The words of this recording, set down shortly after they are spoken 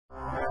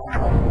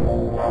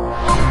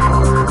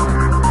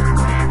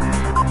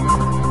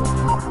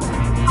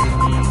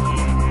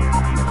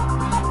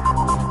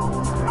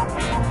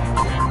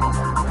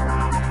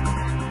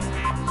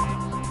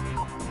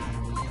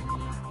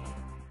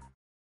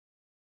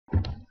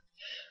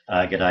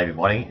G'day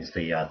everybody, it's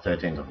the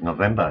 13th of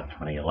November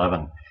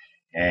 2011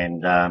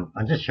 and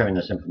I'm just sharing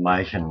this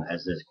information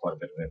as there's quite a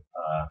bit of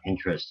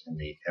interest in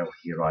the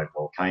Hierro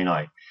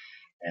Volcano,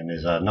 and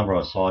there's a number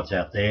of sites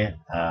out there,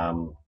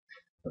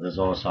 but there's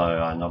also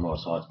a number of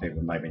sites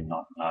people maybe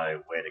not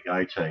know where to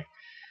go to.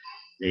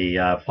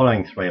 The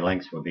following three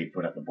links will be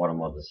put at the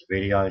bottom of this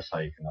video so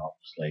you can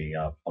obviously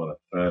follow it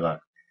further.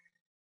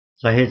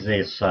 So here's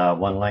this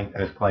one link: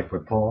 earthquake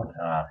report,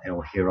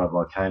 Hierro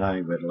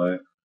Volcano, red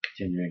alert,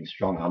 continuing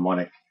strong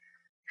harmonic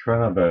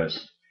tremor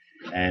burst,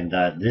 and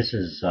this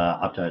is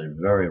updated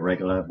very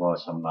regular by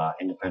some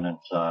independent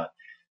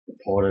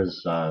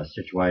reporters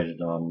situated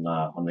on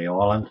the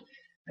island,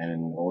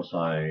 and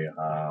also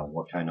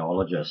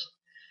volcanologists.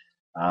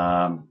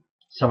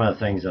 Some of the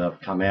things that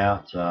have come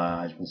out,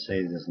 as you can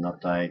see, there's an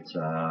update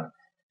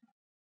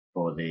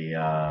for the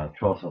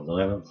 12th of the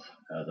 11th.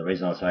 The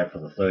reason I say for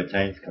the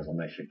 13th, because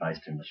I'm actually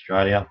based in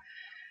Australia.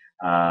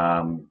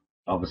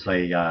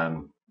 Obviously,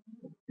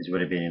 there's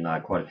already been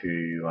quite a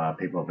few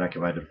people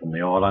evacuated from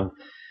the island,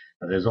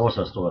 but there's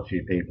also still a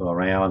few people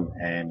around,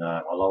 and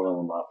a lot of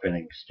them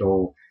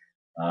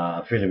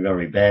are feeling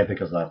very bad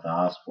because they have to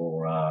ask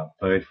for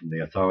food from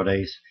the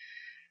authorities,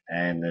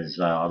 and there's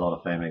a lot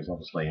of families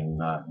obviously in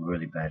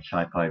really bad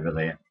shape over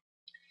there.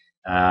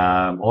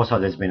 Also,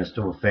 there's been a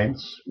steel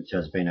fence which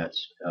has been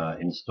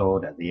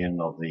installed at the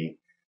end of the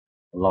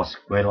Los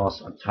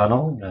Guelos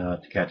tunnel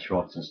to catch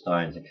rocks and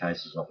stones in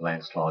cases of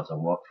landslides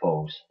and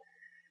rockfalls.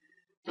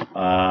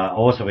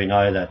 Also, we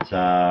know that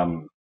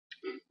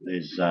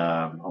there's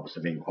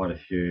obviously been quite a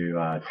few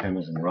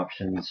tremors and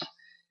eruptions.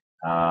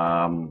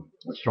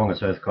 The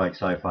strongest earthquake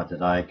so far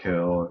today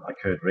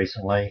occurred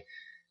recently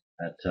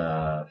at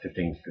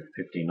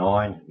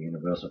 15:59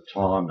 universal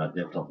time, at a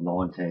depth of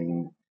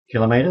 19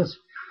 kilometers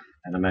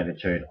and a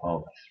magnitude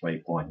of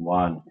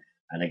 3.1.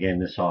 And again,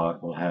 this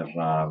site will have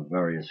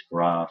various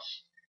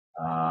graphs,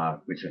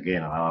 which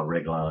again are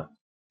regularly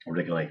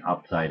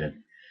updated.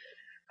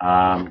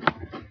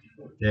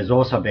 There's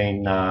also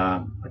been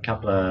a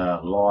couple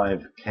of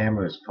live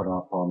cameras put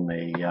up on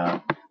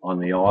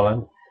the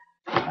island,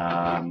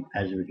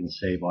 as we can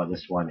see by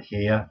this one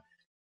here.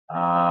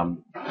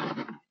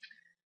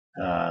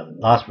 The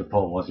last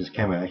report was this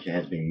camera actually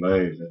has been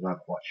moved. I'm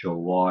not quite sure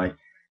why,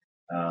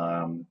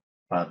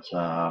 but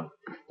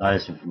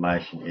latest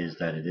information is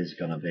that it is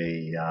going to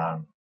be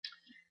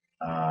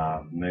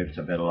moved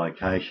to a better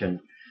location.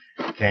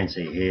 You can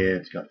see here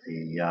it's got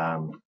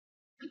the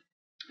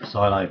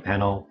silo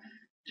panel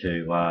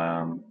to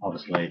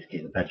obviously to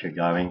keep the battery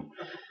going,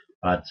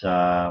 but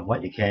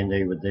what you can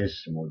do with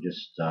this, and we'll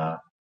just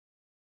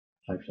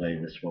hopefully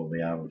this will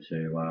be able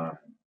to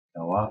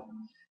go up.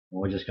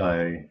 We'll just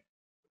go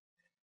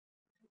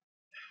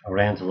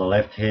around to the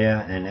left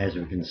here, and as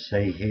we can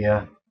see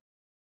here,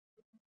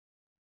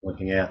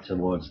 looking out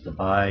towards the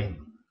bay,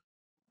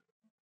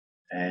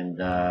 and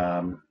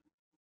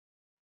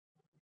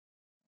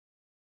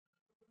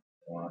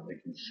we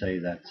can see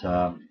that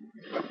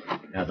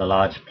the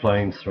large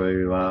plume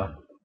through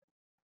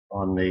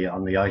on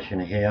the ocean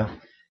here.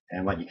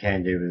 And what you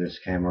can do with this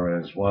camera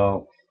as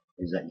well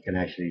is that you can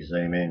actually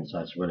zoom in, so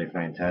it's really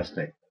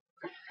fantastic.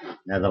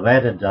 Now they've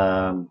added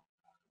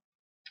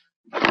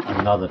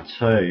another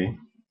two,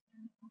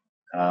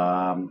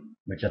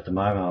 which at the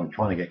moment I'm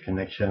trying to get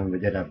connection. We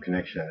did have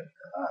connection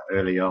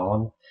earlier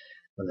on,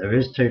 but there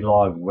is two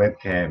live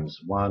webcams,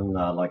 one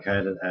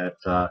located at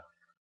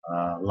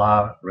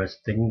La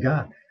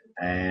Restinga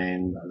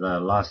and the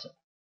Las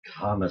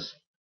Camas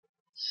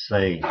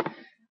Sea,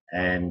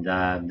 and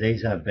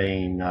these have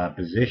been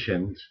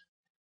positioned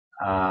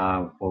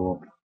for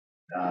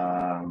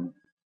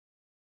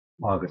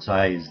what I could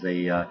say is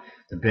the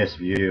best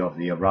view of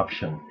the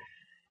eruption.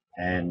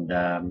 And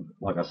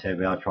like I said,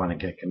 we are trying to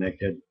get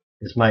connected.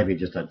 This may be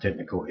just a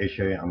technical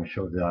issue. I'm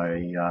sure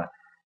they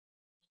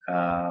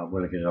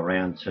will get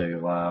around to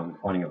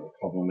finding out what the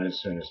problem is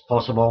as soon as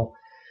possible.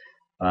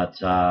 But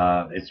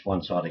it's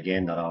one site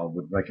again that I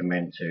would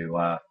recommend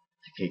to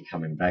keep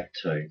coming back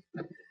to.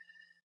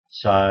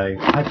 So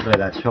hopefully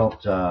that's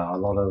helped a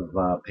lot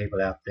of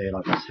people out there.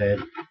 Like I said,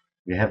 if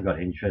you have got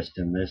interest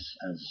in this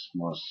as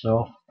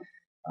myself,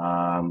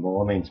 by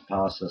all means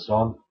pass this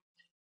on,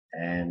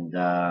 and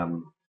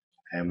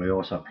we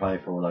also pray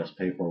for all those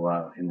people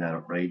in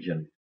that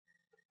region.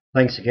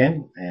 Thanks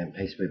again, and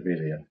peace be with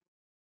you.